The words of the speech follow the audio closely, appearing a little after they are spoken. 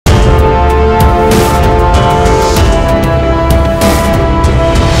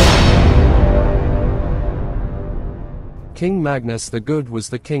King Magnus the Good was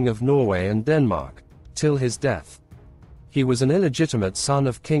the king of Norway and Denmark, till his death. He was an illegitimate son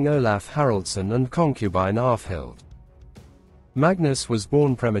of King Olaf Haraldsson and concubine Alfhild. Magnus was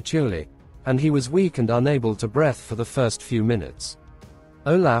born prematurely, and he was weak and unable to breathe for the first few minutes.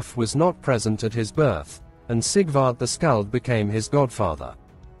 Olaf was not present at his birth, and Sigvard the Skald became his godfather.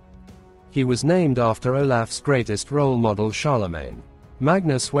 He was named after Olaf's greatest role model Charlemagne.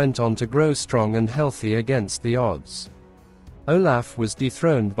 Magnus went on to grow strong and healthy against the odds. Olaf was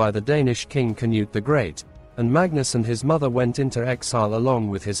dethroned by the Danish king Canute the Great, and Magnus and his mother went into exile along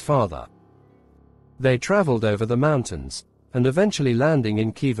with his father. They traveled over the mountains, and eventually landing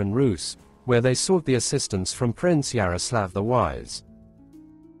in Kievan Rus, where they sought the assistance from Prince Yaroslav the Wise.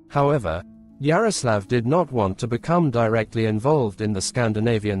 However, Yaroslav did not want to become directly involved in the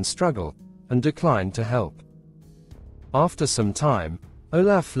Scandinavian struggle, and declined to help. After some time,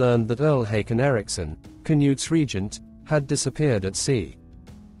 Olaf learned that Earl Hakon Eriksson, Canute's regent, had disappeared at sea.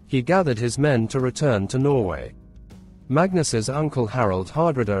 He gathered his men to return to Norway. Magnus's uncle Harald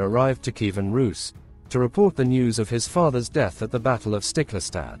Hardrada arrived to Kievan Rus, to report the news of his father's death at the Battle of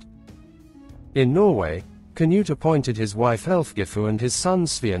Stiklestad. In Norway, Canute appointed his wife Elfgifu and his son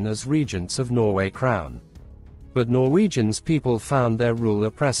Svein as regents of Norway crown. But Norwegians people found their rule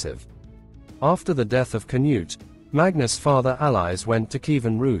oppressive. After the death of Canute, Magnus' father allies went to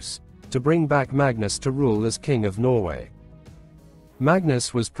Kievan Rus, to bring back Magnus to rule as king of Norway.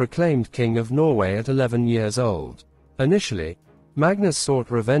 Magnus was proclaimed king of Norway at 11 years old. Initially, Magnus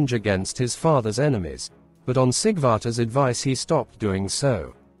sought revenge against his father's enemies, but on Sigvardar's advice he stopped doing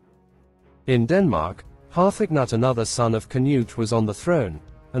so. In Denmark, Harthacnut, another son of Canute, was on the throne,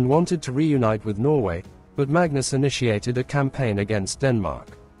 and wanted to reunite with Norway, but Magnus initiated a campaign against Denmark.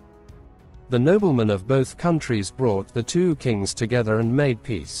 The noblemen of both countries brought the two kings together and made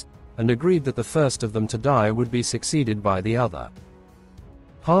peace, and agreed that the first of them to die would be succeeded by the other.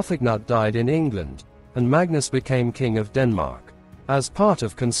 Harthacnut died in England, and Magnus became king of Denmark. As part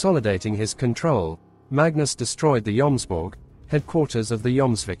of consolidating his control, Magnus destroyed the Jomsborg, headquarters of the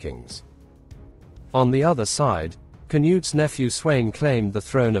Jomsvikings. On the other side, Canute's nephew Svein claimed the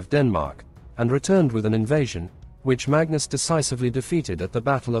throne of Denmark, and returned with an invasion, which Magnus decisively defeated at the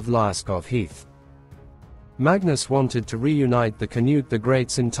Battle of Lyskov Heath. Magnus wanted to reunite the Canute the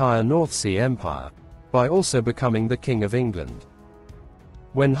Great's entire North Sea Empire, by also becoming the King of England.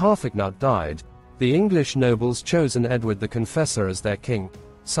 When Harthacnut died, the English nobles chosen Edward the Confessor as their king,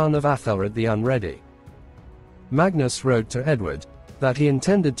 son of Athelred the Unready. Magnus wrote to Edward that he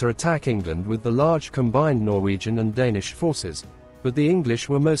intended to attack England with the large combined Norwegian and Danish forces, but the English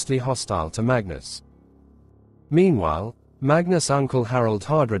were mostly hostile to Magnus. Meanwhile, Magnus' uncle Harald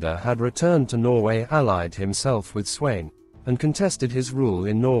Hardrada had returned to Norway, allied himself with Svein, and contested his rule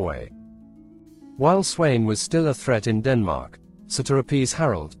in Norway. While Svein was still a threat in Denmark, so to appease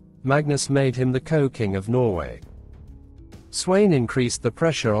Harald, Magnus made him the co-king of Norway. Svein increased the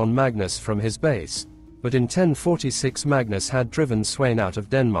pressure on Magnus from his base, but in 1046 Magnus had driven Svein out of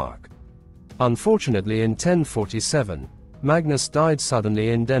Denmark. Unfortunately, in 1047, Magnus died suddenly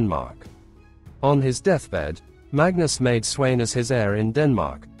in Denmark. On his deathbed, Magnus made Svein as his heir in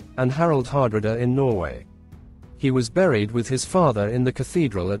Denmark, and Harald Hardrada in Norway. He was buried with his father in the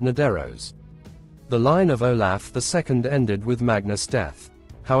cathedral at Nidaros. The line of Olaf II ended with Magnus' death.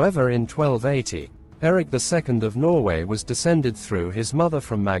 However, in 1280, Erik II of Norway was descended through his mother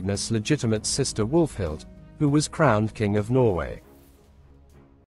from Magnus' legitimate sister Wulfhild, who was crowned King of Norway.